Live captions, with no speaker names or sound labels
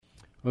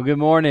Well, good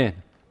morning.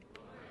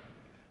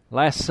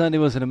 Last Sunday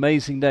was an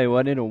amazing day,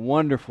 wasn't it? A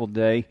wonderful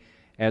day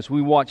as we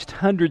watched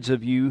hundreds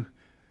of you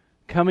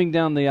coming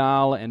down the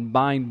aisle and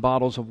buying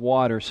bottles of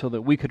water so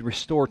that we could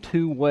restore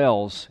 2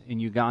 wells in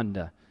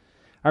Uganda.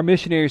 Our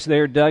missionaries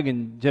there, Doug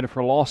and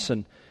Jennifer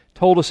Lawson,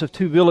 told us of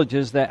 2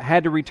 villages that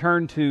had to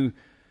return to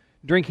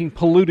drinking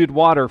polluted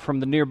water from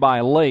the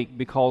nearby lake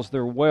because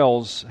their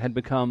wells had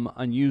become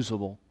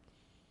unusable.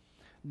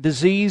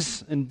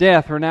 Disease and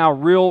death are now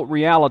real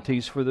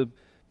realities for the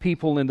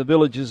people in the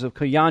villages of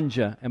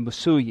Kayanja and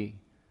Busuyi.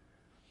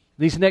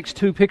 These next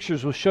 2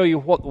 pictures will show you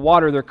what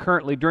water they're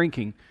currently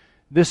drinking.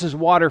 This is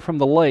water from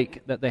the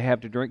lake that they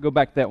have to drink. Go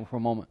back to that one for a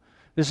moment.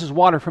 This is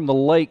water from the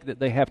lake that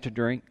they have to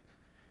drink.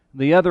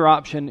 The other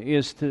option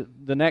is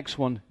the next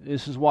one.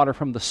 This is water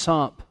from the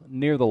sump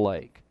near the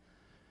lake.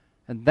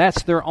 And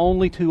that's their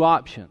only 2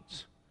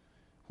 options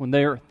when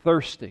they are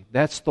thirsty.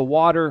 That's the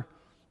water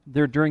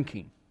they're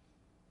drinking.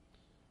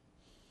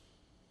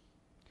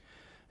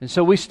 And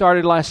so we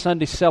started last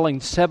Sunday selling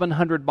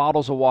 700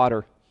 bottles of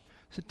water.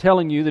 So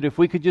telling you that if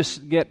we could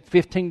just get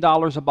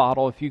 $15 a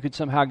bottle, if you could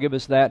somehow give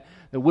us that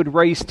would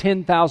raise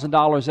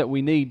 $10,000 that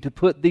we need to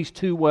put these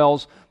 2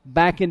 wells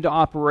back into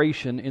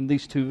operation in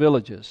these 2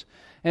 villages.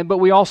 But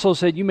we also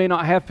said you may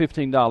not have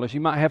 $15.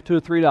 You might have $2 or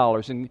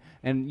 $3,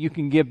 and you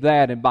can give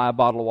that and buy a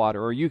bottle of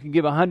water. Or you can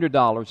give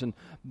 $100 and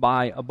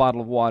buy a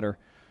bottle of water.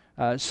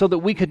 So that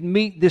we could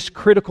meet this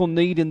critical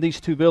need in these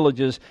 2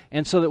 villages,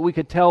 and so that we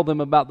could tell them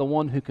about the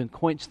one who can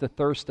quench the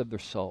thirst of their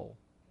soul.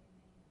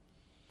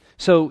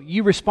 So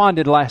you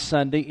responded last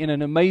Sunday in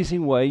an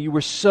amazing way. You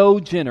were so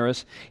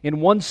generous. In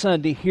one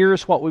Sunday,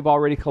 here's what we've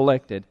already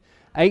collected.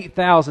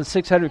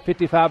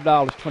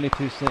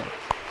 $8,655.22.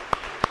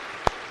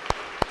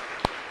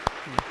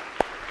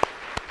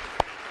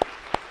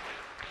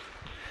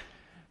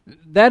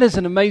 That is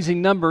an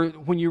amazing number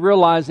when you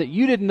realize that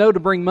you didn't know to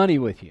bring money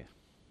with you.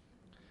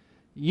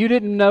 You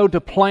didn't know to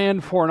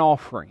plan for an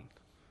offering.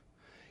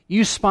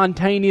 You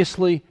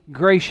spontaneously,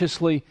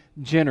 graciously,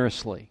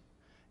 generously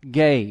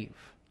gave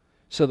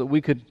so that we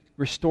could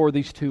restore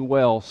these 2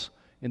 wells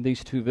in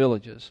these 2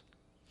 villages.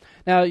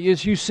 Now,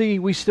 as you see,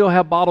 we still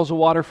have bottles of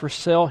water for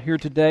sale here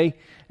today.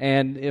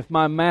 And if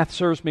my math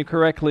serves me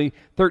correctly,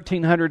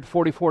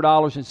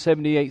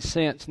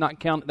 $1,344.78,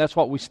 not count. That's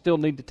what we still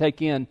need to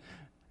take in.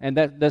 And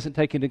that doesn't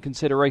take into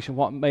consideration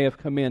what may have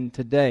come in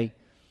today.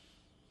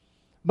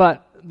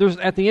 But there's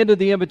at the end of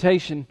the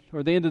invitation,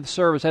 or the end of the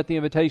service, at the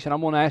invitation,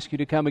 I'm going to ask you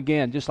to come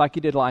again, just like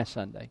you did last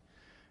Sunday.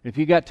 If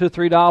you got $2 or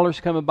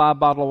 $3, come and buy a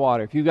bottle of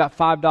water. If you got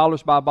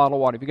 $5, buy a bottle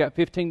of water. If you got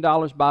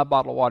 $15, buy a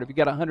bottle of water. If you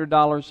got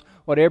 $100,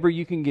 whatever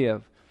you can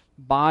give,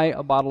 buy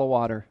a bottle of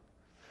water,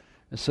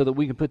 so that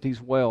we can put these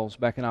wells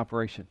back in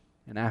operation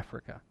in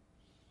Africa.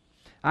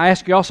 I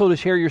ask you also to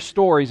share your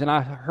stories, and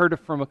I heard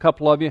from a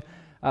couple of you.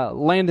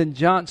 Landon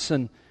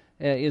Johnson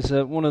is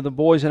one of the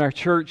boys in our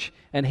church,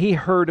 and he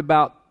heard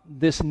about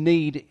this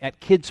need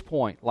at Kids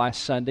Point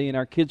last Sunday in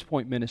our Kids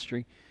Point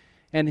ministry.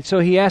 And so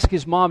he asked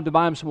his mom to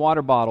buy him some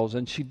water bottles,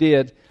 and she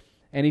did.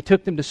 And he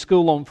took them to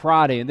school on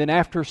Friday. And then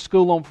after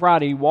school on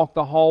Friday, he walked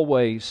the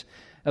hallways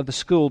of the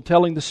school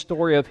telling the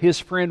story of his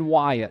friend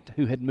Wyatt,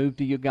 who had moved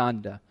to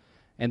Uganda,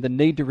 and the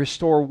need to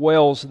restore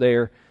wells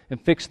there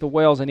and fix the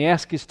wells. And he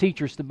asked his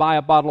teachers to buy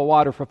a bottle of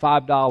water for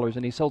 $5,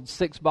 and he sold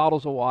 6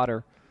 bottles of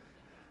water.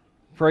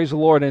 Praise the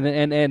Lord.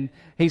 And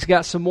he's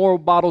got some more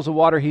bottles of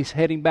water. He's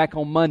heading back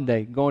on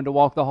Monday, going to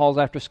walk the halls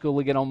after school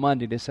again on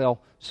Monday to sell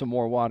some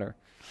more water.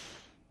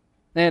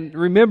 And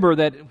remember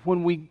that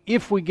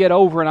if we get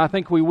over, and I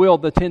think we will,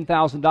 the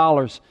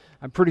 $10,000,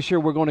 I'm pretty sure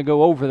we're going to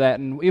go over that.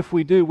 And if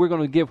we do, we're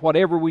going to give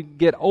whatever we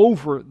get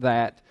over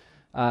that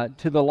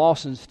to the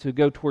Lawsons to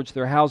go towards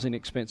their housing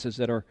expenses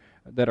that are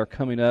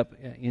coming up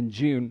in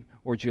June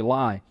or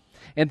July.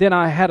 And then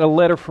I had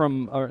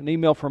an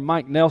email from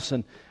Mike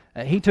Nelson.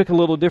 He took a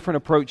little different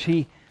approach.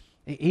 He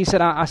said,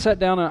 I sat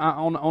down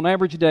on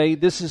average day,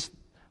 this is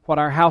what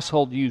our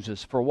household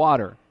uses for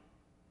water.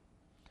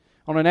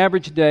 On an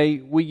average day,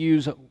 we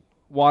use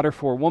water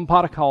for 1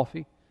 pot of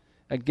coffee,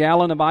 a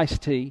gallon of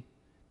iced tea,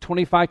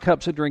 25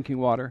 cups of drinking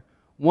water,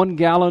 1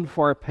 gallon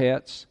for our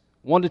pets,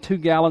 1 to 2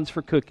 gallons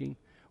for cooking,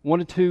 1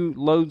 to 2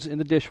 loads in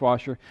the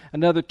dishwasher,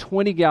 another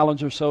 20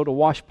 gallons or so to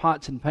wash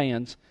pots and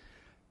pans.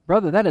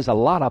 Brother, that is a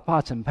lot of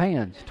pots and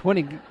pans.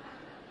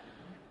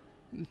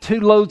 2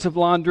 loads of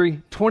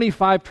laundry,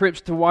 25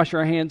 trips to wash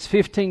our hands,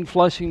 15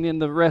 flushing in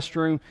the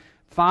restroom,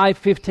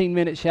 5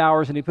 15-minute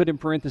showers, and he put in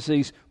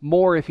parentheses,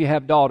 more if you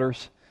have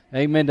daughters.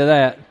 Amen to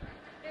that.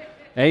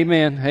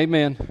 Amen.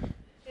 Amen.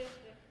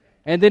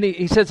 And then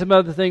he said some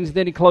other things.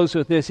 Then he closed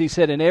with this. He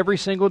said, and every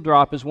single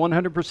drop is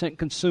 100%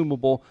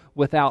 consumable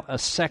without a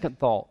second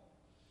thought.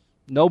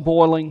 No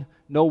boiling,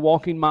 no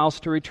walking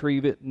miles to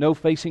retrieve it, no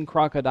facing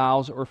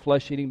crocodiles or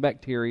flesh-eating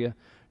bacteria,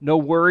 no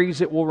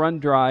worries it will run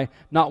dry,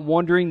 not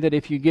wondering that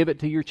if you give it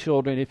to your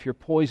children, if you're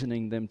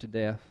poisoning them to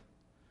death.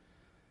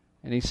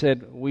 And he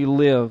said, we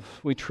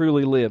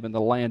truly live in the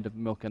land of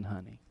milk and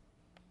honey.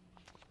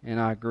 And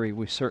I agree,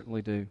 we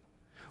certainly do.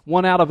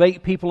 1 out of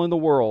 8 people in the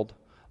world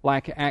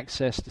lack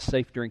access to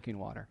safe drinking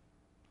water.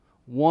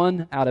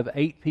 1 out of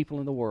 8 people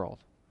in the world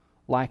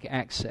lack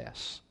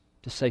access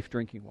to safe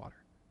drinking water.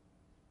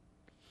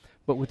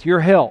 But with your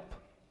help,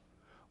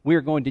 we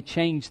are going to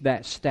change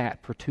that stat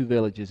for 2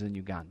 villages in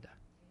Uganda.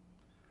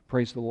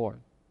 Praise the Lord.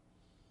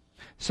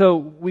 So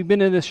we've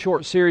been in this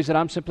short series that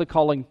I'm simply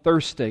calling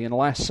Thirsty. And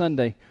last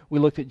Sunday, we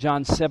looked at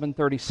John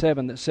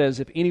 7:37 that says,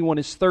 if anyone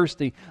is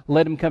thirsty,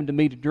 let him come to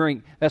me to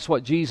drink. That's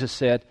what Jesus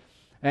said.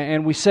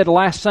 And we said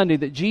last Sunday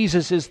that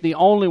Jesus is the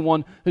only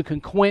one who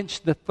can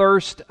quench the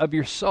thirst of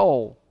your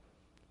soul.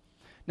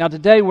 Now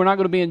today, we're not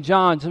going to be in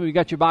John. Some of you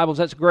got your Bibles,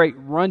 that's great.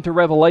 Run to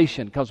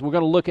Revelation, because we're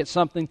going to look at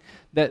something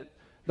that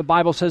the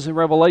Bible says in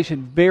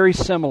Revelation, very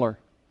similar.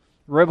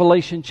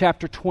 Revelation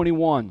chapter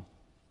 21.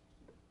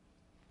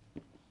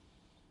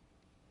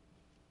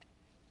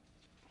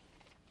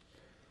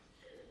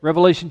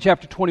 Revelation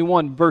chapter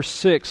 21, verse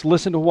 6.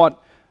 Listen to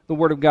what the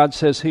Word of God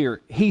says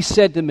here. He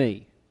said to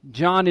me,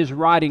 John is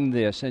writing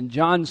this, and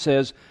John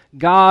says,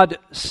 God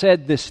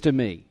said this to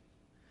me.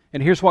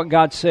 And here's what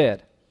God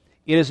said.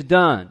 It is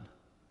done.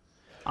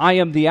 I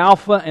am the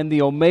Alpha and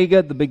the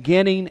Omega, the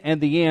beginning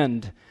and the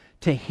end.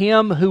 To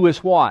him who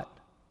is what?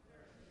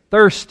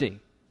 Thirsty.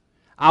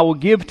 I will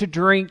give to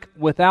drink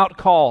without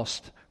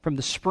cost from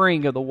the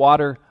spring of the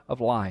water of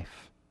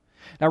life.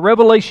 Now,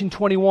 Revelation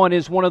 21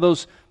 is one of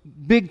those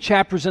big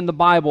chapters in the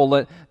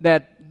Bible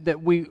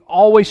that we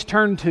always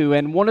turn to.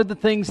 And one of the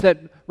things that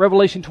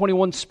Revelation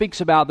 21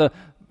 speaks about, the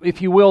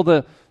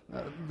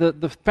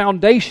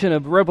foundation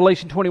of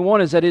Revelation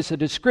 21 is that it's a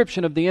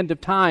description of the end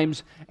of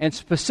times and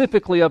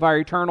specifically of our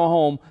eternal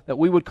home that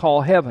we would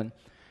call heaven.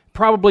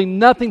 Probably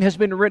nothing has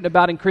been written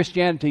about in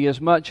Christianity as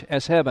much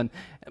as heaven.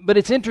 But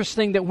it's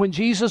interesting that when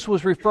Jesus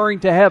was referring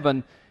to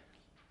heaven,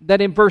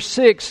 that in verse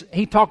 6,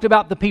 he talked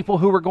about the people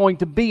who were going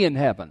to be in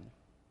heaven.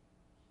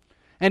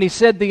 And he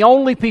said the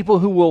only people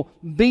who will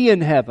be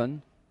in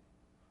heaven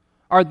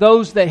are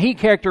those that he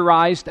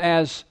characterized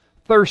as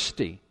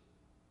thirsty.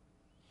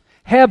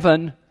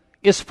 Heaven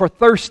is for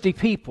thirsty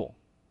people,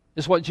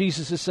 is what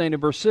Jesus is saying in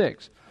verse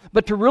 6.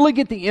 But to really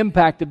get the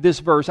impact of this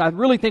verse, I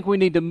really think we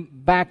need to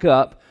back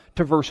up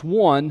to verse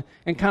 1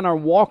 and kind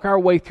of walk our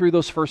way through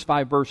those first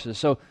 5 verses.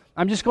 So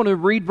I'm just going to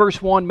read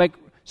verse 1, make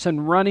some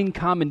running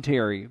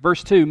commentary.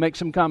 Verse 2, make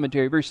some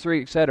commentary. Verse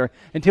 3, etc.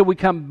 Until we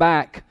come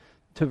back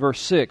to verse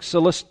 6. So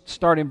let's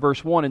start in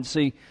verse 1 and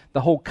see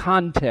the whole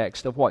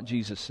context of what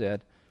Jesus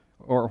said,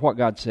 or what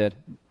God said.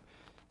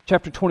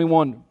 Chapter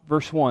 21,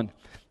 verse 1.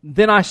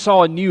 Then I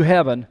saw a new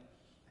heaven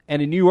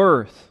and a new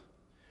earth.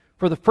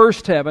 For the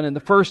first heaven and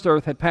the first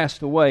earth had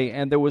passed away,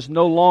 and there was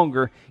no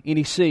longer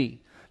any sea.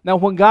 Now,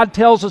 when God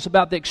tells us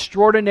about the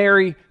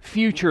extraordinary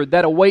future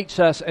that awaits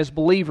us as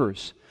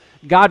believers,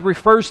 God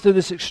refers to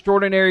this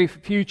extraordinary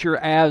future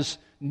as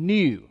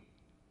new.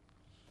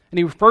 And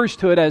He refers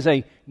to it as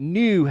a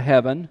new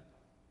heaven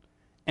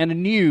and a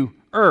new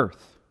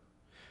earth.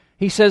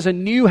 He says a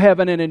new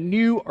heaven and a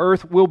new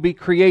earth will be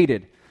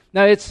created.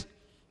 Now, it's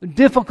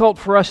difficult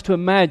for us to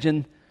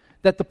imagine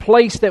that the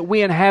place that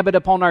we inhabit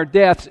upon our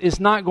deaths is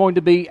not going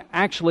to be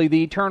actually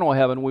the eternal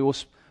heaven we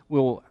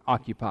will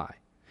occupy.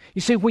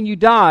 You see, when you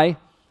die,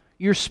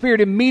 your spirit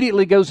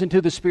immediately goes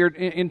into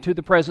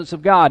the presence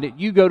of God.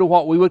 You go to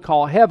what we would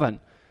call heaven.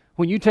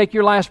 When you take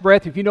your last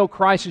breath, if you know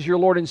Christ as your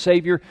Lord and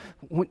Savior,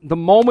 the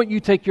moment you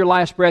take your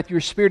last breath, your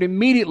spirit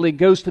immediately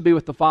goes to be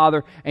with the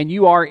Father, and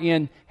you are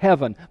in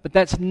heaven. But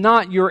that's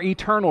not your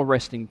eternal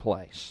resting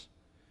place.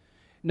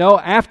 No,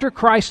 after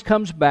Christ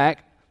comes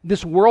back,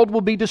 this world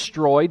will be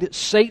destroyed,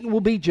 Satan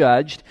will be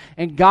judged,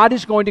 and God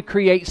is going to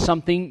create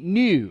something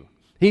new.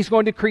 He's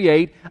going to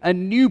create a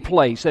new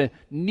place, a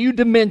new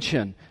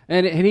dimension,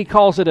 and He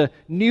calls it a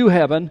new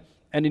heaven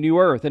and a new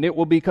earth, and it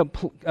will be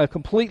a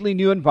completely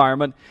new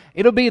environment.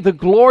 It'll be the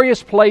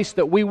glorious place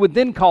that we would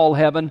then call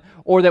heaven,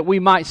 or that we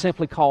might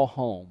simply call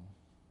home.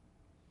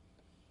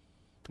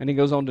 And He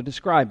goes on to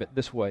describe it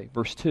this way,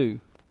 verse 2.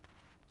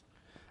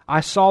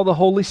 I saw the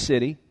holy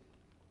city,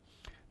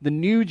 the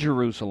new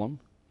Jerusalem,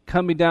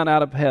 coming down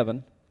out of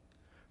heaven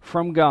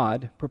from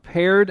God,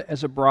 prepared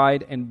as a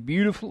bride and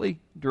beautifully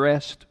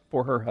dressed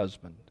for her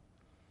husband.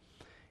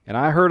 And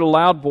I heard a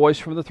loud voice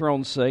from the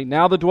throne say,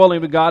 now the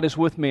dwelling of God is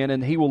with men,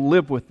 and He will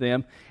live with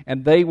them,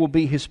 and they will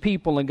be His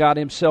people, and God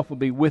Himself will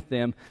be with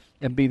them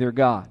and be their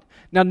God.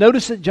 Now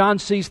notice that John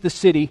sees the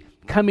city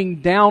coming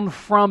down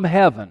from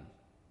heaven.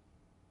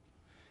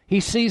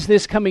 He sees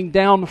this coming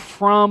down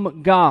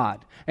from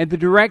God, and the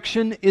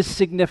direction is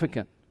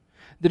significant.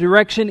 The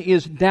direction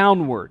is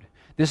downward.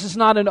 This is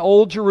not an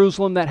old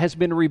Jerusalem that has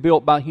been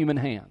rebuilt by human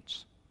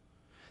hands.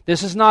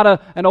 This is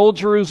not an old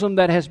Jerusalem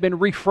that has been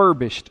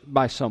refurbished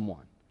by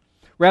someone.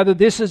 Rather,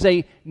 this is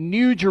a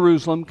new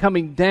Jerusalem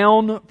coming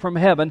down from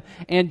heaven,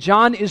 and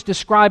John is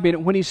describing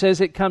it when he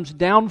says it comes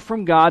down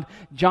from God.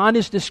 John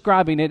is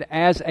describing it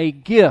as a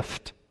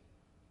gift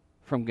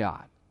from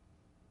God.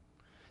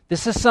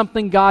 This is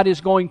something God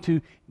is going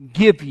to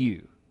give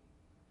you.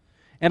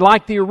 And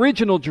like the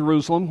original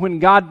Jerusalem, when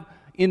God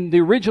in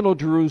the original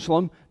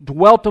Jerusalem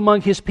dwelt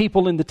among His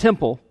people in the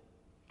temple,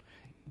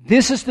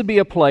 This is to be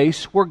a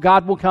place where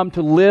God will come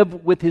to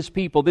live with His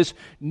people. This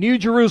New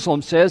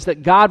Jerusalem says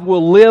that God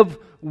will live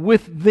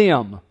with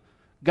them.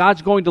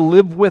 God's going to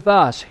live with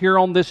us here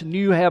on this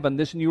new heaven,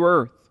 this new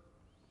earth.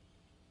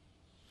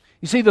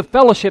 You see, the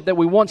fellowship that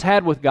we once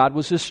had with God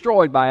was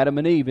destroyed by Adam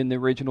and Eve in the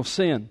original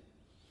sin.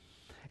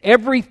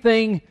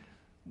 Everything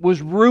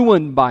was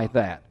ruined by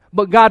that.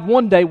 But God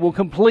one day will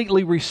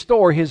completely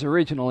restore His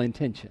original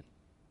intention.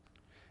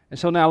 And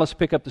so now let's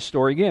pick up the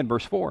story again,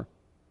 verse 4.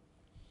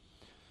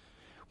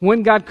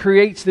 When God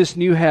creates this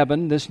new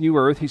heaven, this new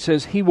earth, He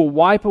says He will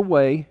wipe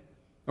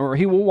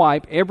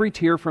every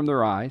tear from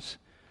their eyes,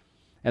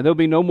 and there'll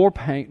be no more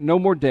pain, no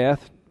more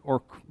death,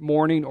 or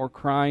mourning, or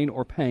crying,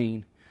 or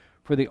pain,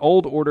 for the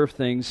old order of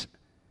things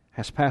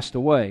has passed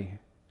away.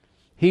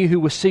 He who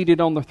was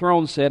seated on the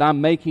throne said, I'm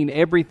making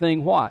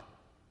everything what?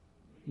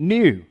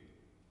 New.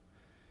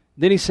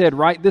 Then He said,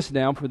 write this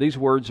down, for these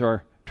words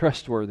are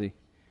trustworthy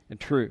and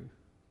true.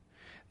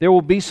 There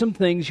will be some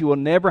things you will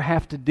never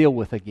have to deal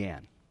with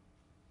again.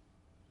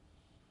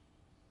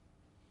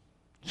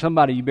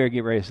 Somebody, you better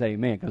get ready to say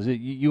amen, because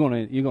you're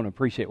going to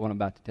appreciate what I'm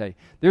about to tell you.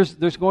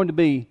 There's going to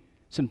be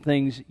some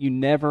things you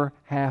never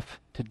have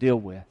to deal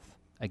with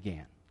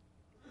again.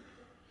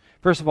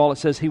 First of all, it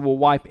says He will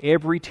wipe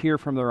every tear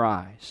from their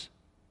eyes.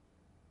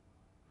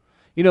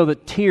 You know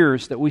that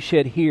tears that we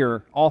shed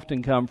here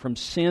often come from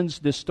sin's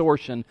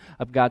distortion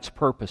of God's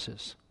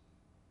purposes.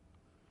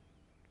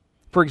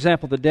 For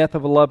example, the death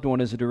of a loved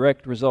one is a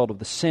direct result of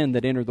the sin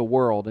that entered the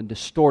world and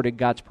distorted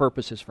God's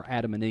purposes for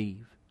Adam and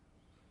Eve.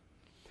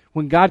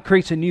 When God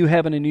creates a new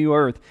heaven and new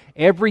earth,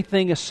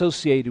 everything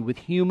associated with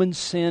human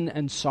sin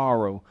and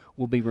sorrow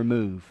will be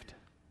removed.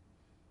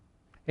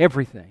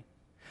 Everything.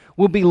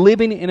 We'll be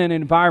living in an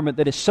environment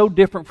that is so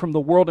different from the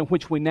world in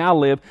which we now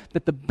live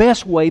that the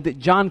best way that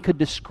John could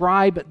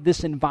describe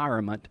this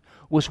environment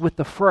was with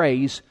the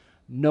phrase,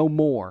 no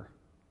more.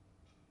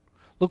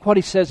 Look what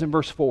he says in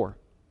verse 4.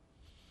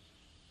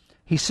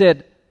 He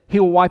said, He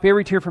will wipe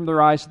every tear from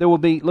their eyes. There will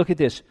be, look at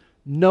this,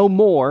 no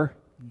more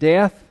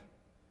death,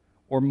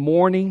 or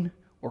mourning,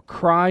 or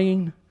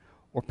crying,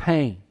 or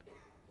pain.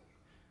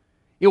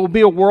 It will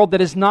be a world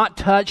that is not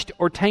touched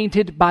or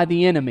tainted by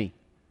the enemy.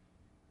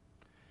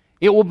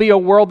 It will be a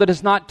world that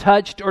is not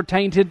touched or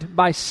tainted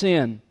by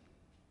sin.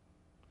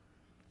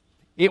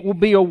 It will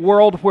be a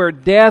world where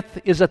death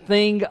is a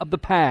thing of the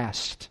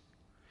past.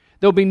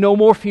 There will be no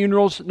more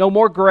funerals, no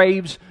more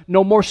graves,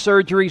 no more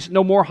surgeries,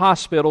 no more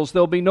hospitals.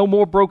 There will be no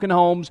more broken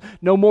homes,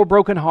 no more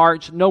broken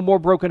hearts, no more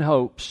broken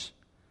hopes.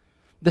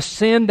 The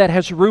sin that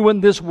has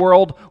ruined this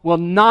world will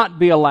not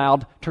be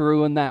allowed to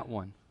ruin that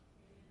one.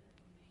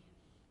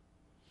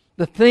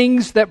 The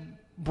things that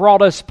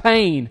brought us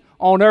pain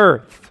on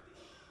earth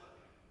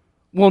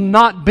will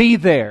not be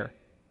there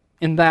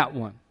in that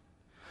one.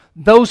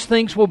 Those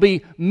things will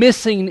be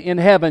missing in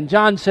heaven.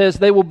 John says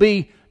they will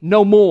be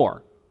no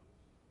more.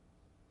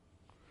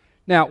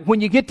 Now,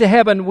 when you get to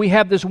heaven, we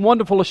have this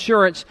wonderful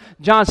assurance.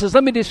 John says,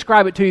 let me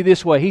describe it to you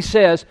this way. He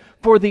says,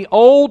 for the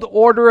old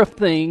order of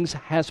things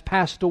has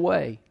passed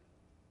away.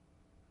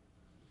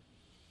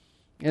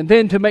 And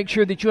then to make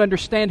sure that you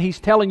understand he's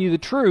telling you the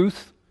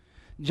truth,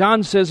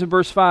 John says in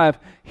verse 5,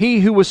 He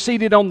who was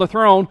seated on the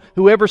throne,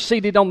 whoever's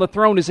seated on the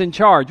throne is in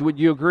charge. Would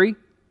you agree?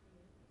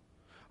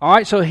 All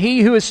right, so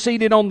He who is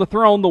seated on the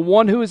throne, the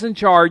one who is in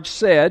charge,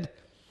 said,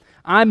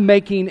 I'm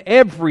making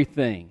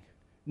everything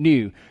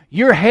new.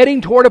 You're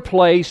heading toward a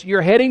place,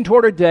 you're heading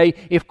toward a day,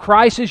 if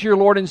Christ is your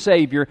Lord and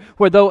Savior,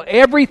 where though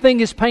everything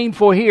is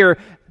painful here,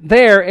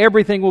 there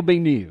everything will be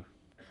new.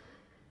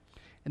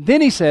 And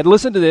then He said,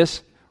 listen to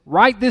this,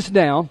 write this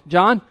down.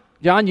 John,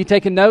 you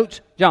taking notes?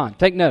 John,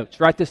 take notes,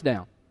 write this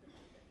down.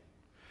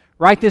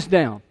 Write this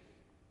down.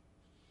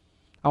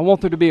 I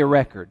want there to be a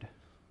record,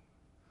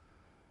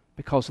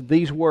 because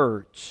these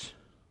words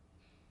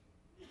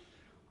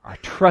are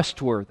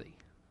trustworthy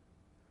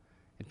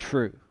and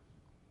true.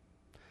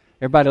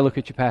 Everybody look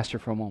at your pastor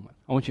for a moment.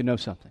 I want you to know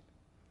something.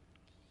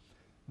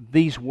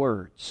 These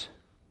words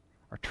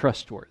are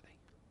trustworthy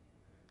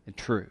and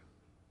true.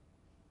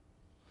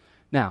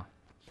 Now,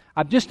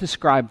 I've just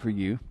described for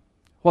you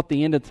what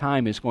the end of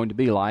time is going to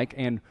be like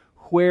and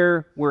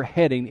where we're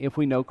heading if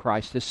we know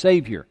Christ as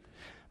Savior.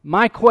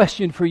 My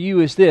question for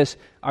you is this: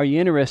 are you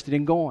interested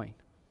in going?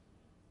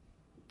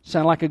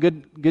 Sound like a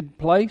good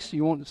place?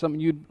 You want something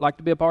you'd like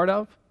to be a part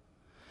of?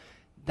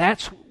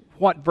 That's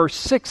what verse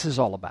 6 is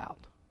all about.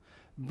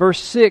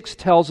 Verse 6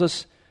 tells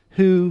us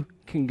who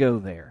can go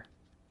there.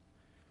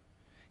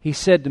 He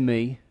said to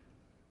me,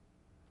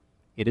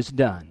 it is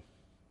done.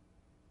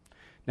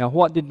 Now,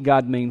 what did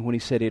God mean when He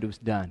said it was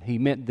done? He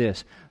meant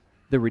this: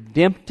 the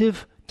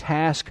redemptive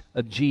task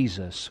of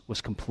Jesus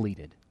was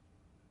completed.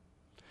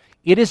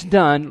 It is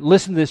done.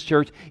 Listen to this,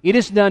 church. It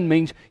is done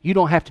means you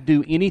don't have to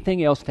do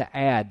anything else to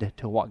add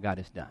to what God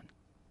has done.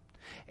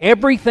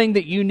 Everything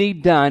that you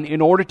need done in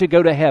order to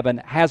go to heaven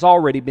has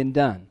already been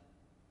done.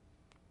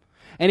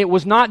 And it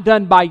was not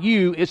done by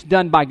you, it's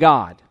done by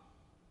God.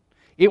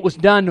 It was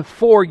done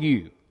for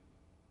you.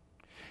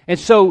 And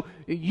so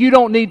you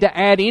don't need to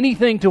add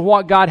anything to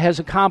what God has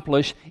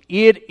accomplished.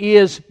 It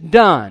is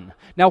done.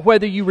 Now,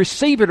 whether you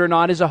receive it or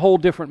not is a whole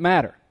different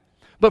matter.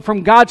 But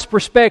from God's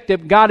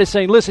perspective, God is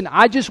saying, listen,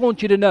 I just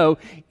want you to know,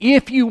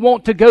 if you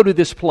want to go to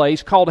this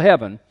place called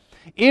heaven,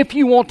 if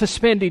you want to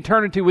spend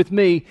eternity with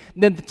me,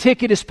 then the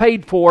ticket is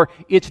paid for.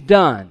 It's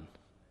done.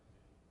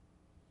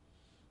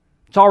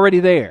 It's already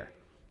there.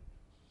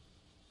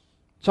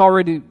 It's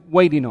already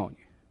waiting on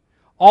you.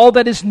 All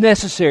that is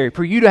necessary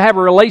for you to have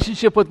a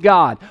relationship with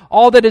God,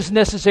 all that is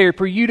necessary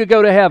for you to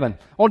go to heaven.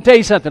 I want to tell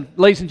you something,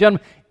 ladies and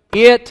gentlemen.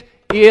 It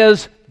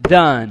is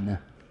done.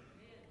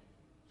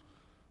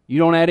 You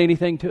don't add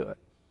anything to it.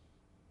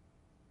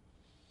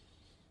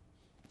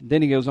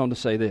 Then he goes on to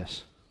say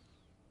this.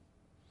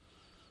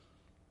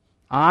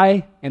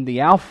 I am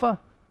the Alpha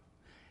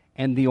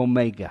and the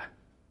Omega,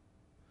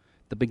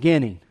 the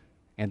beginning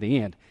and the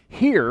end.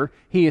 Here,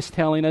 he is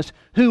telling us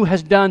who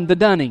has done the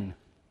dunning.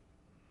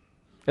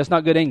 That's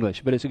not good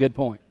English, but it's a good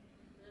point.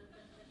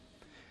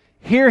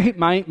 Here,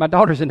 my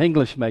daughter's an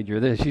English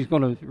major. She's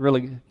going to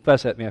really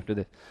fuss at me after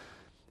this.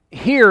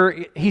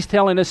 Here, he's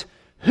telling us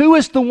who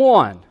is the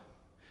one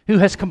who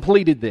has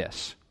completed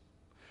this.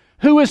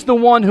 Who is the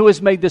one who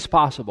has made this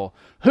possible?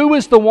 Who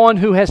is the one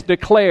who has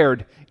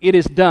declared it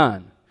is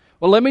done?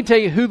 Well, let me tell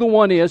you who the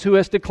one is who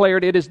has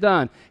declared it is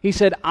done. He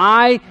said,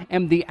 I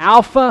am the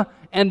Alpha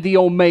and the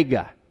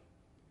Omega.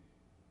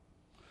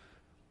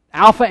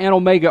 Alpha and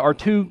Omega are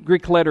two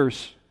Greek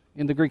letters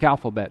in the Greek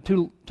alphabet.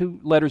 Two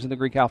letters in the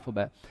Greek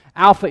alphabet.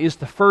 Alpha is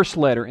the first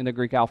letter in the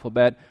Greek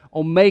alphabet.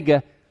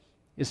 Omega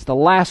is the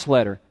last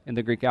letter in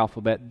the Greek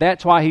alphabet.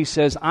 That's why he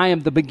says, I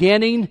am the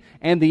beginning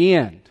and the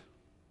end.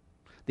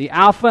 The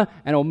Alpha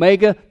and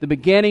Omega, the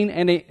beginning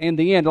and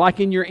the end. Like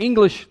in your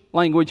English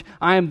language,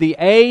 I am the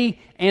A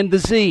and the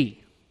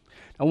Z.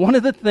 Now, one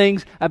of the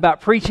things about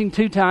preaching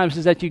 2 times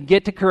is that you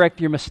get to correct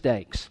your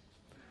mistakes.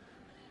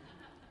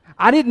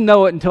 I didn't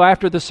know it until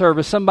after the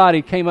service.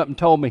 Somebody came up and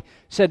told me,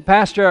 said,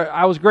 Pastor,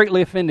 I was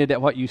greatly offended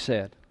at what you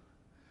said.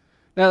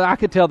 Now, I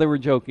could tell they were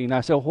joking.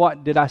 I said,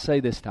 what did I say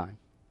this time?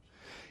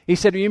 He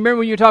said, you remember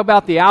when you talked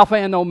about the Alpha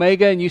and the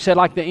Omega and you said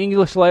like the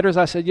English letters?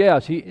 I said,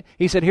 yes.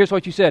 He said, here's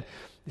what you said.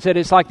 He said,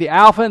 it's like the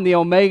Alpha and the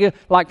Omega,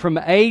 like from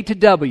A to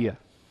W.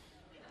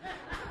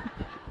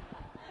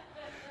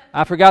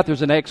 I forgot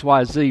there's an X,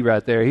 Y, Z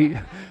right there.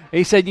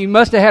 He said, you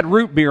must have had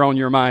root beer on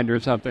your mind or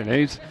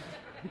something.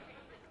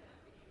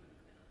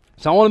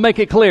 So I want to make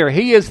it clear.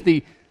 He is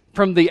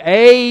from the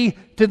A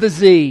to the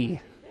Z.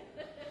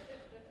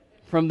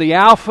 From the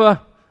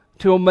Alpha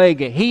to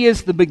Omega. He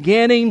is the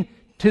beginning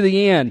to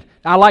the end.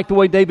 I like the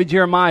way David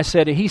Jeremiah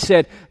said it. He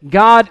said,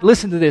 God,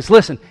 listen to this,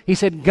 listen. He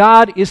said,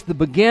 God is the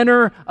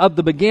beginner of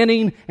the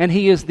beginning and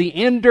He is the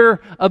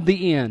ender of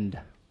the end.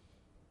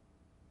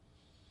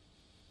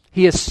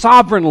 He is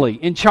sovereignly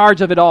in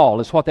charge of it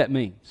all, is what that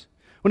means.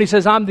 When He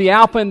says, I'm the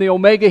Alpha and the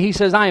Omega, He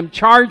says, I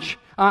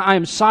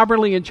am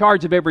sovereignly in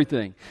charge of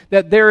everything.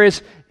 That there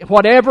is,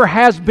 whatever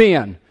has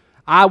been,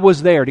 I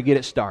was there to get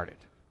it started.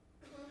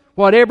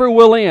 Whatever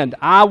will end,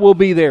 I will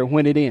be there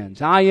when it ends.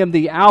 I am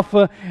the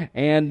Alpha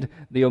and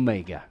the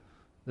Omega,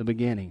 the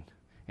beginning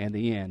and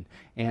the end.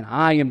 And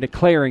I am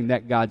declaring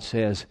that God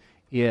says,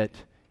 it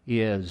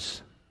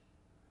is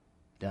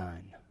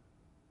done.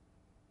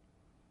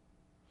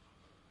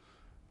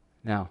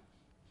 Now,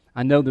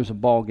 I know there's a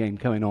ball game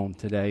coming on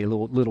today, a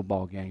little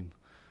ball game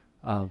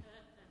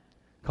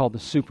called the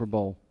Super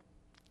Bowl.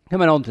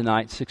 Coming on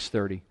tonight,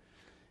 6:30.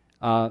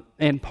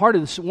 And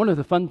one of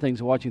the fun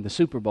things of watching the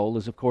Super Bowl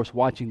is, of course,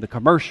 watching the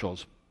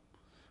commercials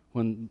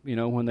when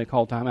they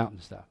call timeout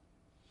and stuff.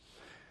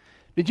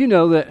 Did you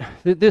know that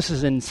this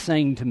is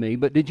insane to me?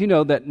 But did you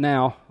know that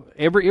now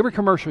every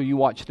commercial you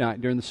watch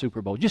tonight during the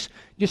Super Bowl, just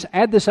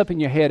add this up in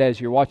your head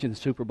as you're watching the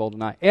Super Bowl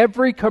tonight.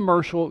 Every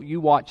commercial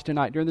you watch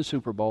tonight during the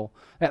Super Bowl,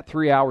 that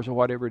 3 hours or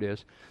whatever it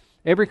is,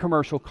 every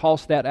commercial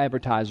costs that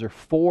advertiser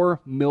 $4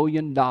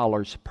 million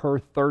per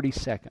 30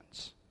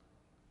 seconds.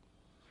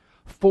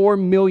 $4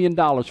 million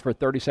for a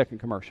 30-second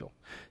commercial.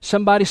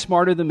 Somebody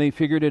smarter than me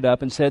figured it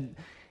up and said,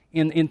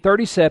 in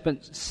 30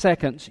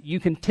 seconds, you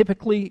can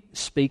typically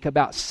speak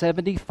about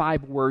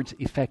 75 words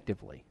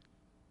effectively.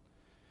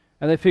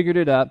 And they figured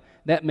it up.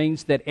 That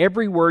means that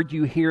every word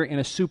you hear in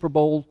a Super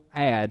Bowl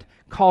ad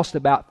costs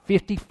about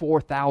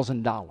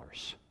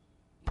 $54,000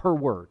 per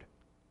word.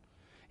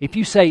 If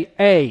you say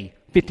A,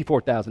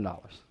 $54,000.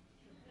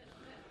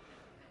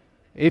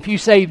 If you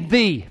say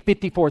the,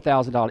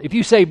 $54,000. If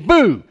you say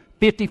boo,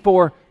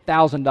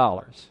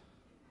 $54,000.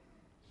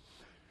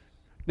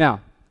 Now,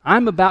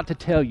 I'm about to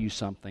tell you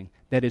something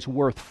that is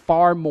worth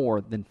far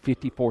more than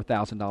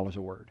 $54,000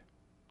 a word.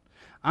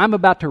 I'm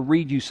about to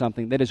read you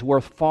something that is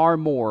worth far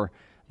more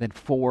than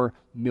 $4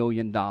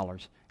 million.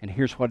 And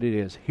here's what it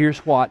is.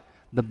 Here's what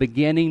the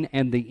beginning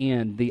and the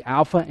end, the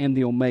Alpha and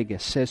the Omega,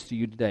 says to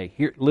you today.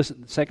 Here,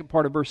 listen, the second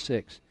part of verse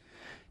 6.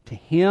 To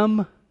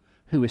him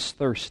who is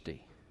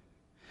thirsty.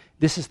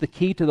 This is the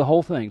key to the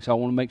whole thing, so I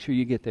want to make sure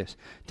you get this.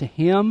 To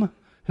him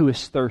who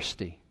is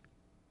thirsty,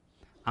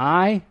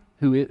 I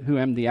who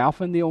am the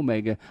Alpha and the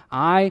Omega,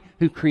 I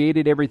who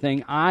created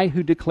everything, I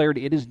who declared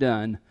it is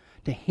done,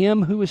 to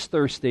him who is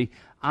thirsty,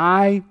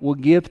 I will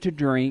give to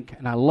drink,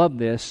 and I love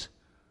this,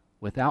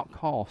 without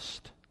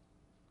cost,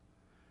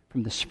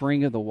 from the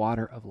spring of the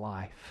water of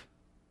life.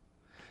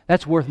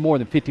 That's worth more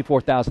than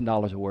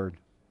 $54,000 a word.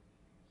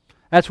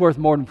 That's worth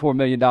more than $4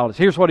 million.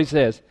 Here's what he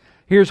says.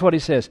 Here's what he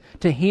says.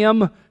 To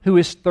him who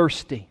is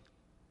thirsty.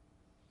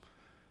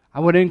 I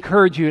would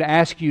encourage you to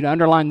ask you to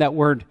underline that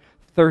word,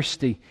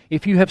 thirsty.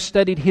 If you have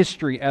studied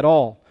history at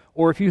all,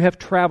 or if you have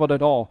traveled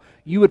at all,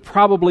 you would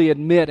probably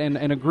admit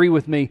and agree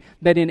with me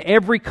that in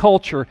every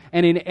culture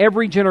and in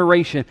every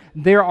generation,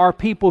 there are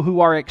people who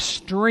are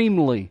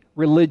extremely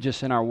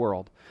religious in our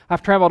world.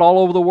 I've traveled all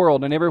over the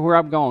world, and everywhere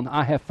I've gone,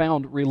 I have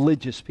found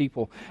religious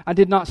people. I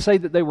did not say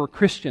that they were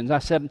Christians. I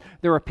said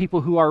there are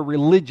people who are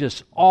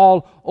religious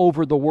all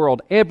over the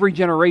world. Every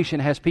generation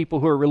has people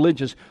who are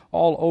religious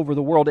all over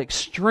the world,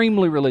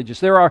 extremely religious.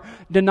 There are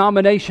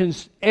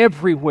denominations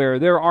everywhere.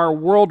 There are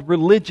world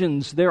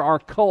religions. There are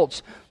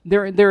cults.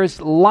 There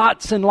is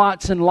lots and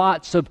lots and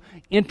lots of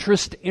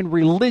interest in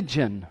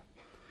religion.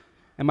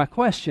 And my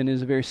question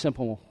is a very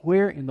simple one.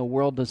 Where in the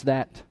world does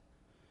that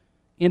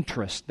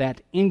interest,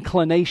 that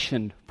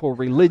inclination for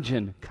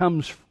religion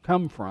come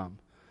from?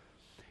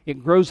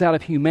 It grows out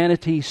of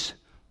humanity's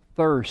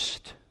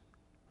thirst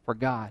for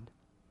God.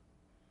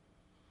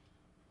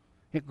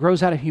 It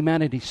grows out of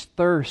humanity's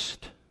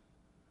thirst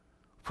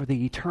for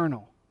the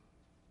eternal.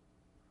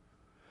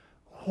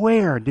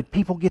 Where did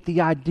people get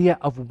the idea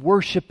of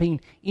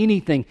worshiping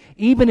anything?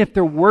 Even if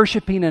they're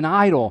worshiping an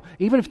idol,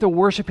 even if they're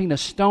worshiping a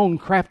stone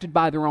crafted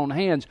by their own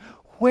hands,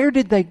 where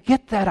did they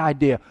get that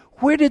idea?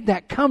 Where did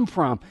that come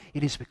from?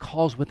 It is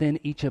because within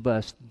each of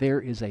us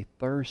there is a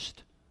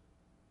thirst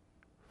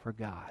for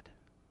God.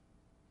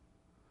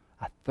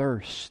 A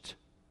thirst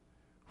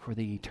for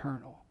the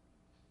eternal.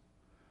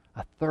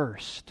 A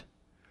thirst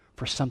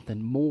for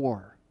something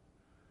more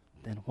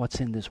than what's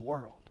in this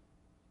world.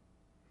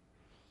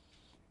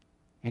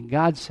 And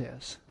God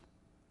says,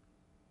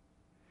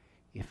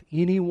 if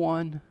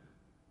anyone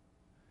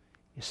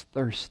is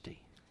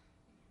thirsty,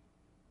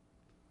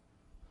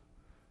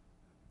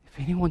 if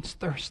anyone's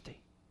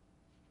thirsty,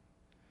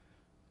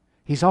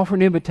 He's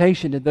offering an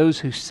invitation to those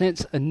who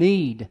sense a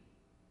need,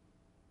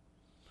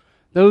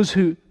 those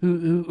who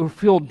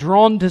feel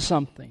drawn to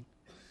something.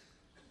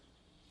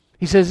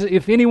 He says,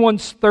 if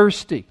anyone's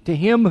thirsty, to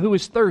him who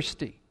is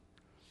thirsty,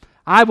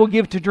 I will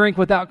give to drink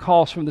without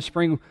cost from the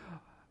spring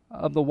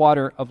of the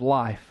water of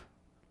life.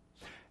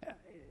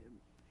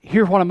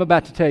 Here's what I'm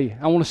about to tell you.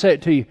 I want to say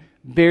it to you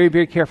very,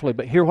 very carefully,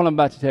 but here's what I'm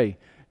about to tell you.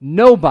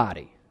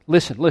 Nobody,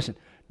 listen,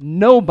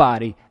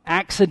 nobody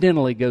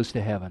accidentally goes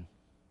to heaven.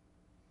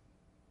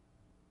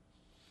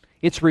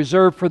 It's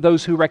reserved for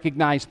those who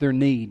recognize their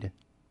need.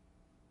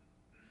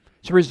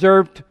 It's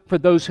reserved for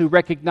those who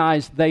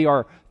recognize they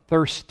are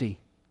thirsty.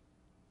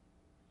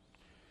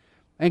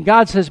 And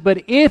God says,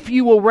 but if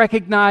you will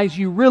recognize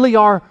you really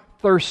are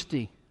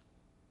thirsty,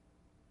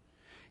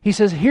 He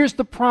says, here's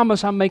the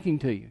promise I'm making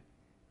to you.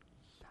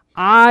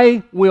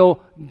 I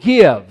will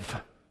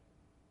give.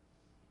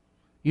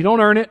 You don't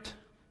earn it.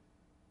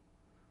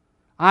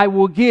 I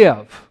will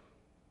give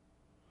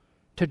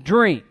to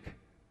drink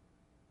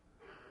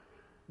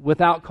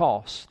without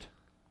cost.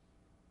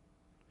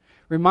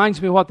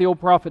 Reminds me of what the old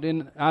prophet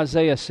in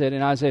Isaiah said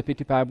in Isaiah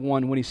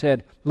 55:1 when he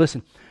said,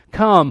 listen,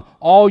 come,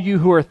 all you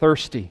who are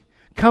thirsty,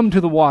 come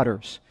to the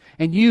waters.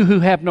 And you who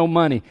have no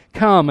money,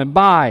 come and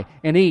buy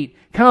and eat.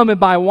 Come and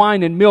buy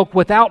wine and milk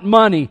without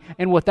money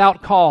and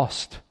without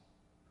cost.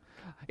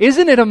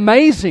 Isn't it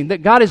amazing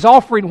that God is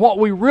offering what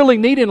we really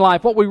need in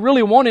life, what we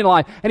really want in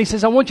life? And He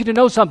says, I want you to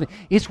know something.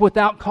 It's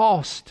without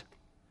cost.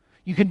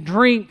 You can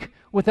drink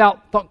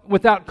without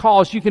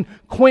cost. You can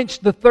quench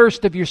the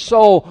thirst of your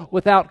soul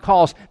without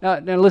cost. Now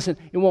listen,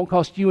 it won't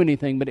cost you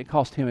anything, but it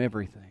cost Him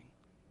everything.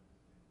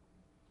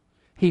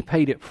 He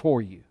paid it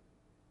for you.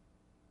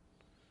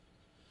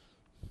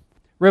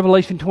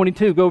 Revelation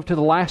 22, go over to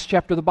the last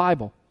chapter of the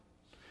Bible.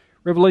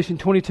 Revelation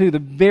 22, the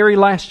very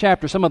last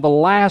chapter, some of the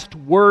last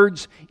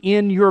words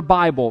in your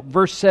Bible.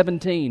 Verse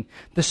 17,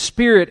 the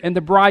Spirit and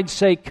the bride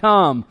say,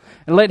 come.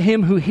 And let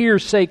him who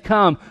hears say,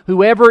 come.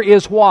 Whoever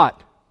is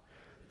what?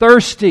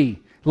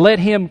 Thirsty, let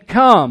him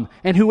come.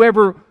 And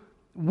whoever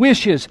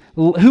wishes,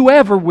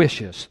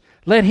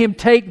 let him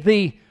take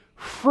the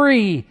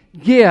free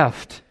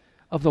gift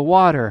of the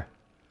water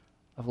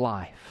of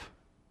life.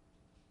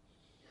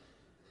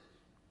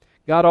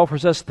 God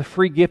offers us the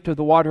free gift of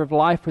the water of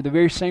life for the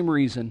very same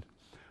reason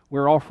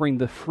we're offering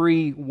the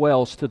free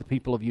wells to the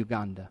people of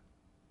Uganda.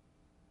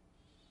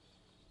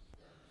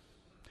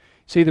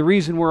 See, the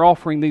reason we're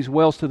offering these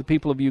wells to the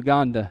people of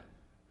Uganda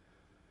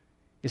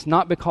is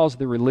not because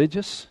they're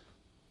religious.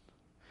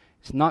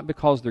 It's not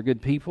because they're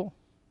good people.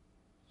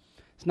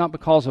 It's not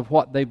because of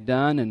what they've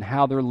done and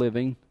how they're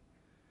living.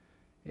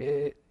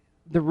 The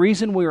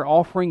reason we are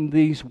offering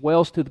these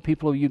wells to the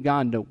people of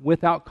Uganda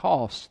without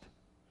cost,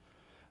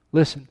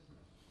 listen,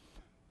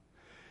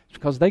 it's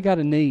because they got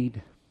a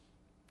need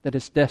that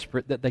is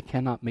desperate that they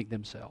cannot meet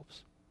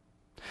themselves.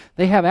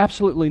 They have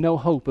absolutely no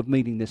hope of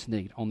meeting this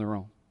need on their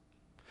own.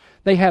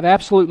 They have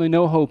absolutely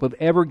no hope of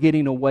ever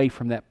getting away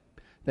from that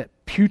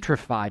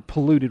putrefied,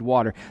 polluted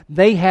water.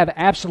 They have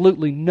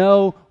absolutely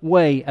no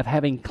way of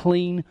having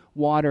clean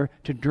water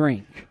to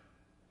drink.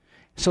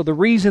 So the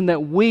reason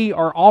that we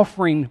are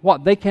offering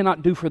what they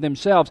cannot do for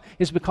themselves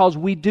is because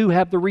we do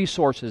have the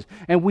resources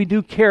and we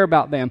do care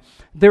about them.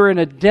 They're in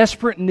a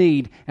desperate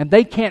need and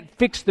they can't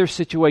fix their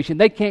situation.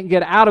 They can't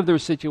get out of their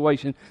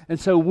situation. And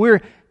so we're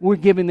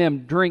giving them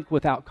drink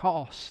without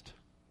cost.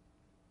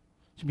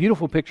 It's a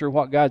beautiful picture of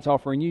what God's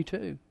offering you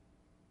too.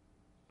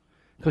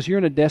 Because you're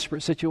in a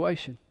desperate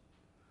situation.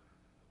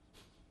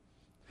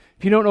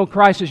 If you don't know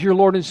Christ as your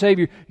Lord and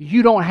Savior,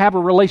 you don't have a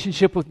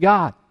relationship with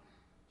God.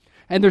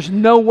 And there's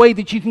no way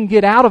that you can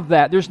get out of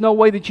that. There's no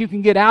way that you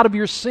can get out of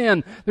your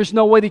sin. There's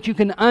no way that you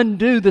can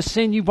undo the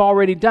sin you've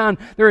already done.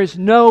 There is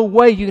no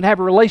way you can have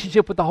a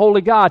relationship with the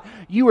Holy God.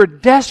 You are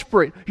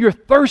desperate. You're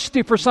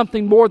thirsty for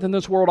something more than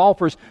this world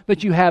offers,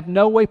 but you have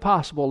no way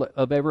possible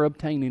of ever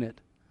obtaining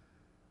it.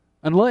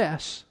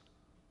 Unless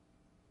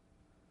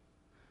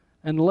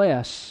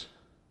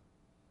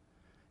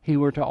He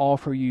were to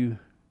offer you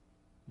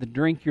the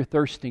drink you're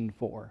thirsting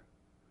for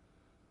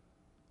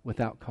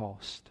without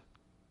cost.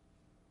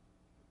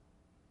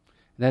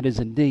 That is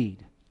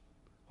indeed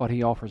what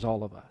He offers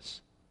all of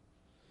us.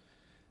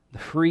 The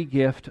free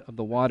gift of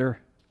the water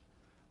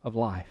of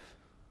life.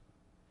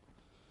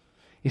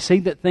 You see,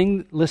 the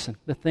thing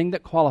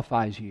that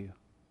qualifies you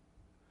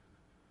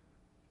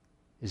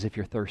is if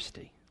you're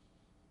thirsty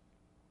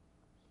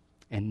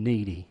and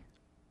needy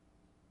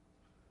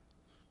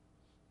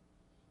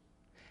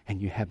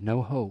and you have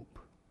no hope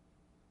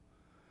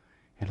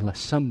unless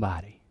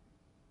somebody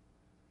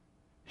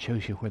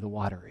shows you where the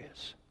water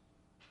is.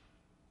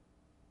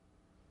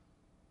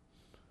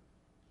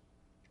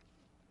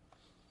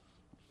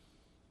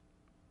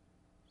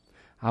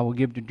 I will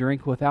give to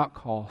drink without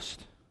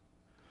cost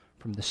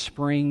from the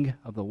spring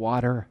of the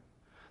water.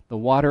 The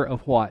water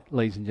of what,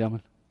 ladies and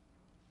gentlemen?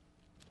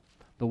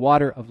 The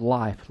water of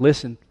life.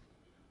 Listen.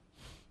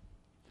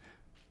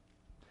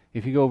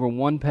 If you go over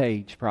one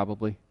page,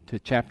 probably, to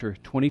chapter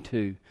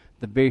 22,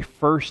 the very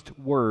first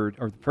word,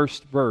 or the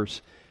first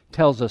verse,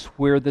 tells us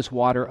where this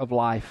water of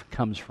life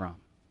comes from.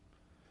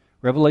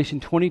 Revelation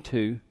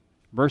 22,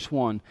 verse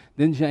 1,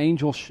 Then the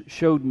angel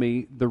showed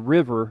me the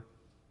river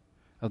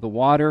of the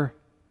water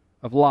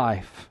of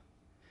life,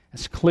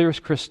 as clear as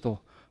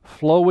crystal,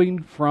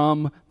 flowing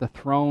from the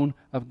throne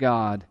of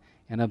God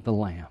and of the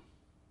Lamb.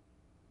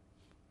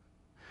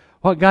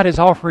 What God is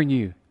offering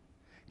you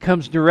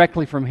comes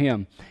directly from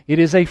Him. It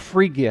is a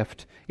free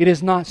gift. It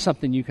is not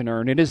something you can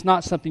earn. It is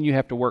not something you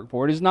have to work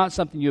for. It is not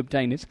something you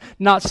obtain. It's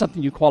not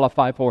something you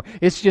qualify for.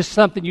 It's just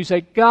something you say,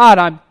 God,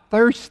 I'm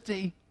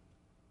thirsty.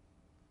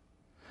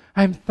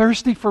 I'm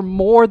thirsty for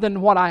more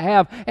than what I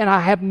have, and I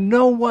have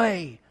no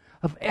way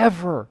of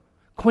ever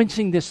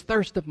quenching this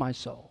thirst of my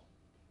soul.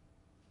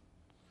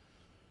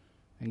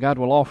 And God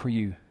will offer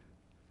you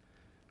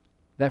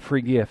that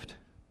free gift.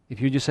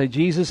 If you just say,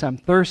 Jesus, I'm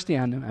thirsty,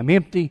 I'm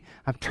empty,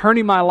 I'm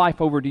turning my life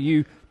over to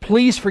you.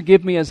 Please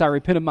forgive me as I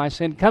repent of my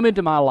sin. Come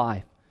into my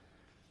life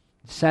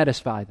and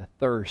satisfy the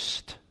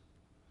thirst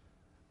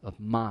of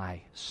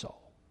my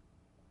soul.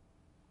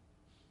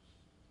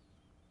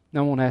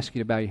 Now I want to ask you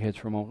to bow your heads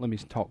for a moment. Let me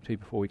talk to you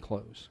before we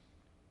close.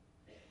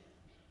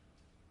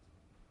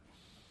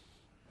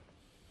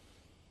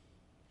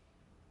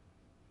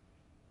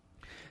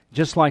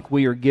 Just like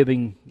we are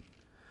giving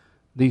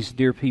these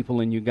dear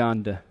people in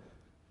Uganda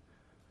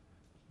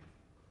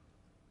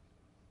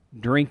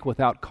drink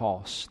without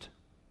cost,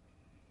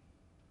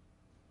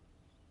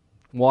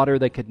 water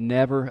they could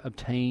never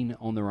obtain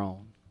on their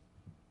own,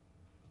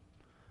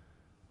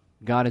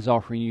 God is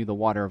offering you the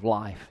water of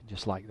life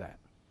just like that,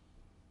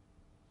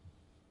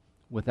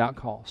 without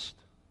cost.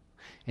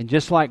 And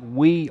just like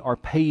we are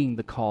paying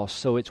the cost,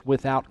 so it's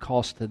without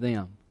cost to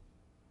them,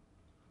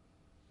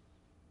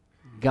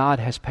 God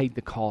has paid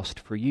the cost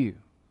for you.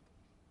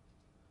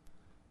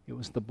 It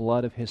was the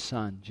blood of His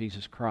Son,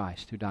 Jesus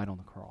Christ, who died on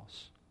the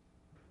cross.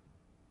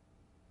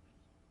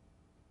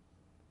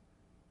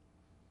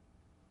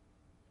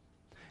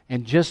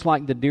 And just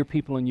like the dear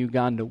people in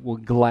Uganda will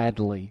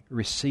gladly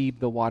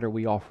receive the water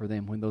we offer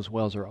them when those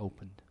wells are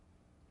opened,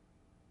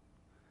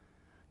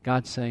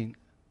 God's saying,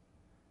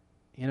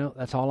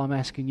 that's all I'm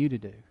asking you to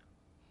do.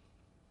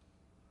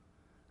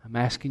 I'm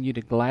asking you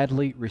to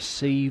gladly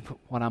receive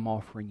what I'm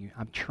offering you.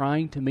 I'm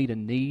trying to meet a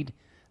need,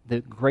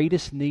 the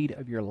greatest need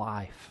of your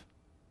life.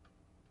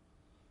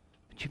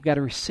 But you've got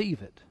to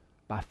receive it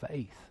by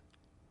faith.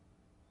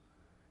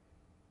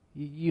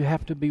 You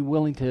have to be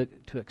willing to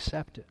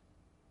accept it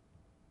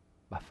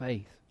by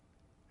faith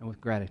and with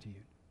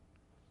gratitude.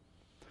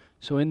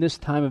 So in this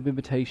time of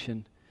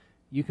invitation,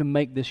 you can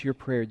make this your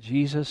prayer.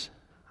 Jesus,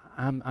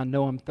 I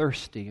know I'm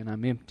thirsty and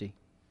I'm empty,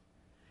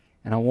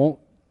 and I want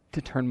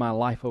to turn my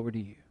life over to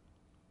you.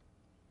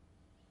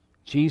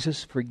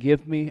 Jesus,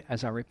 forgive me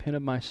as I repent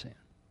of my sin.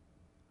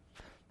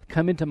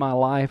 Come into my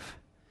life.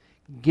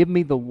 Give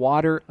me the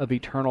water of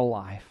eternal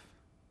life.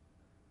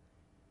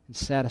 and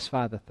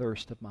satisfy the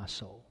thirst of my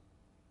soul.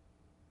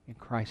 In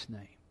Christ's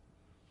name.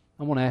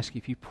 I want to ask you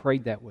if you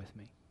prayed that with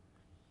me,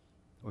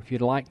 or if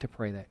you'd like to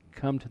pray that,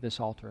 come to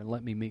this altar and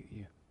let me meet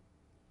you.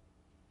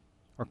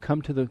 Or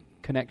come to the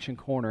connection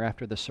corner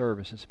after the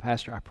service and say,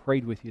 Pastor, I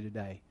prayed with you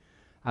today.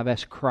 I've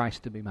asked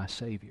Christ to be my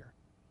Savior.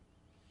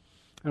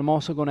 And I'm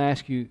also going to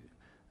ask you,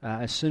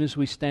 as soon as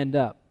we stand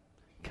up,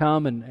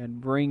 come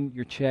and bring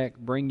your check,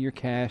 bring your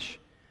cash,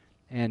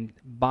 and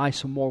buy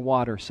some more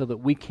water so that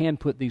we can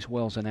put these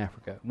wells in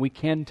Africa. We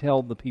can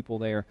tell the people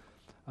there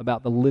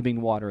about the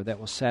living water that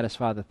will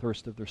satisfy the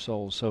thirst of their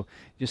souls. So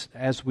just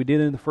as we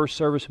did in the first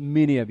service,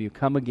 many of you,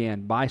 come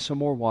again, buy some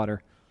more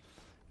water.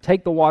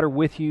 Take the water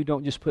with you.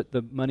 Don't just put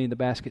the money in the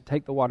basket.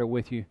 Take the water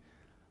with you.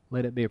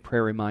 Let it be a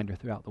prayer reminder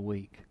throughout the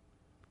week.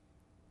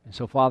 And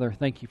so, Father,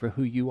 thank you for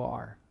who you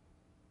are.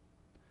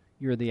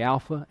 You're the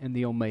Alpha and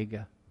the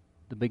Omega,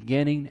 the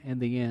beginning and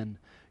the end.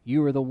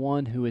 You are the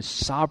one who is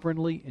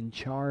sovereignly in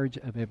charge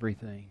of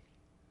everything.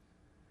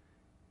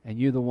 And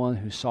you're the one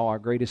who saw our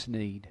greatest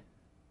need.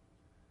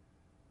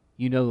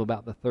 You know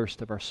about the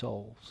thirst of our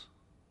souls.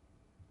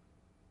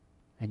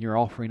 And you're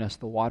offering us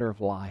the water of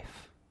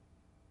life.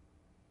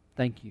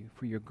 Thank you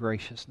for your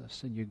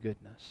graciousness and your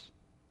goodness.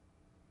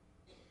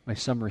 May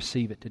some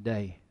receive it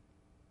today.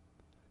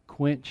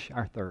 Quench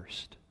our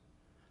thirst.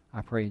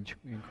 I pray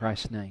in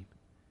Christ's name.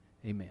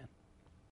 Amen.